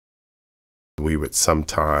We would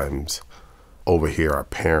sometimes overhear our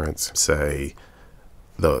parents say,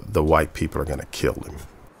 the white people are going to kill him.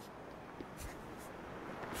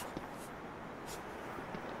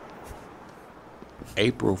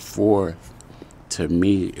 April 4th, to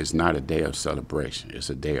me, is not a day of celebration. It's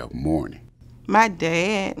a day of mourning. My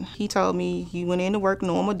dad, he told me he went into work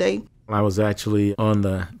normal day. I was actually on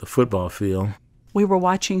the football field. We were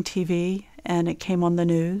watching TV, and it came on the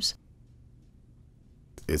news.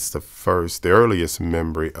 It's the earliest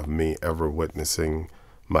memory of me ever witnessing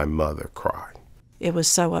my mother cry. It was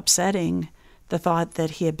so upsetting, the thought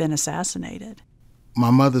that he had been assassinated.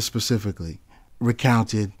 My mother specifically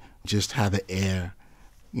recounted just how the air,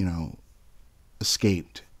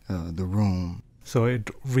 escaped the room. So it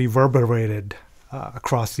reverberated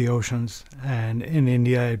across the oceans, and in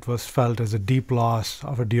India it was felt as a deep loss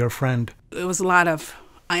of a dear friend. It was a lot of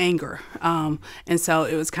anger, and so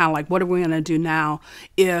it was kind of like, what are we going to do now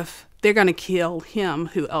if they're going to kill him?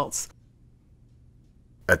 Who else?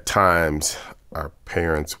 At times, our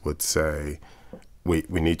parents would say, we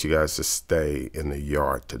need you guys to stay in the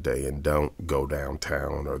yard today and don't go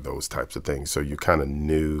downtown or those types of things. So you kind of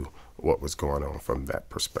knew what was going on from that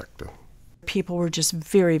perspective. People were just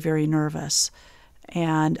very, very nervous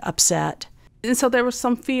and upset. And so there was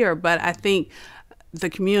some fear, but I think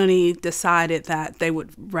the community decided that they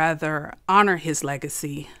would rather honor his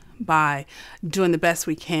legacy by doing the best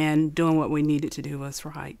we can, doing what we needed to do was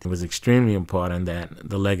right. It was extremely important that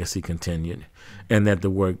the legacy continued and that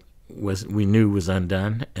the work we knew was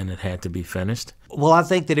undone and it had to be finished. Well, I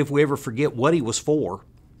think that if we ever forget what he was for,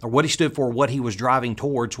 or what he stood for, what he was driving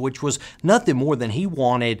towards, which was nothing more than he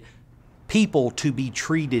wanted people to be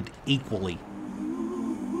treated equally.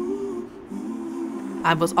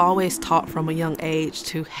 I was always taught from a young age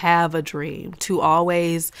to have a dream, to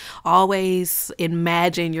always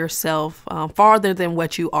imagine yourself farther than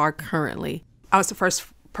what you are currently. I was the first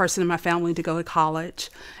person in my family to go to college,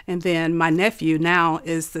 and then my nephew now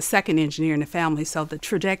is the second engineer in the family, so the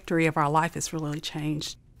trajectory of our life has really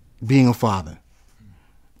changed. Being a father,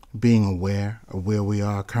 being aware of where we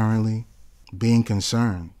are currently, being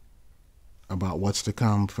concerned about what's to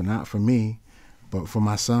come, for not for me, but for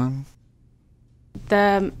my son.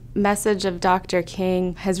 The message of Dr.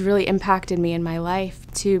 King has really impacted me in my life,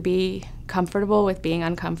 to be comfortable with being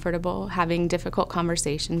uncomfortable, having difficult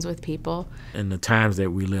conversations with people. In the times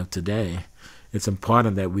that we live today, it's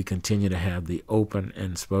important that we continue to have the open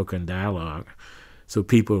and spoken dialogue so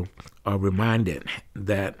people are reminded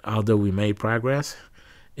that although we made progress,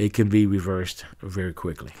 it can be reversed very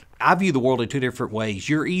quickly. I view the world in two different ways.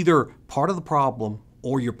 You're either part of the problem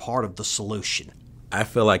or you're part of the solution. I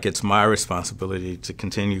feel like it's my responsibility to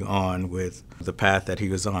continue on with the path that he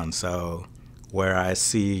was on. So where I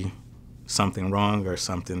see something wrong or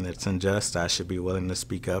something that's unjust, I should be willing to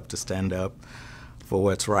speak up, to stand up for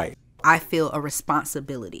what's right. I feel a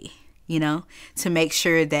responsibility, to make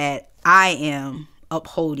sure that I am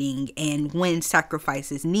upholding, and when sacrifice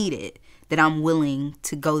is needed, that I'm willing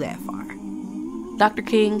to go that far. Dr.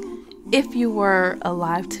 King, if you were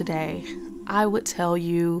alive today, I would tell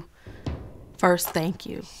you, first, thank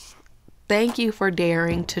you. Thank you for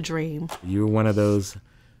daring to dream. You're one of those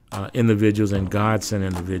individuals and God-sent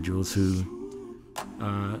individuals who,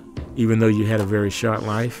 even though you had a very short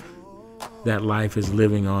life, that life is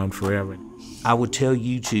living on forever. I would tell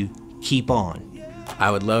you to keep on. I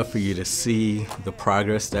would love for you to see the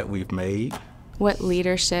progress that we've made. What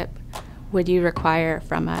leadership would you require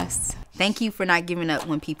from us? Thank you for not giving up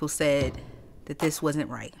when people said that this wasn't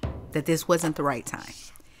right, that this wasn't the right time.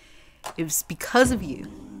 It was because of you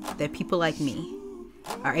that people like me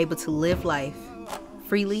are able to live life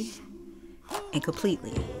freely and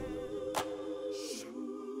completely.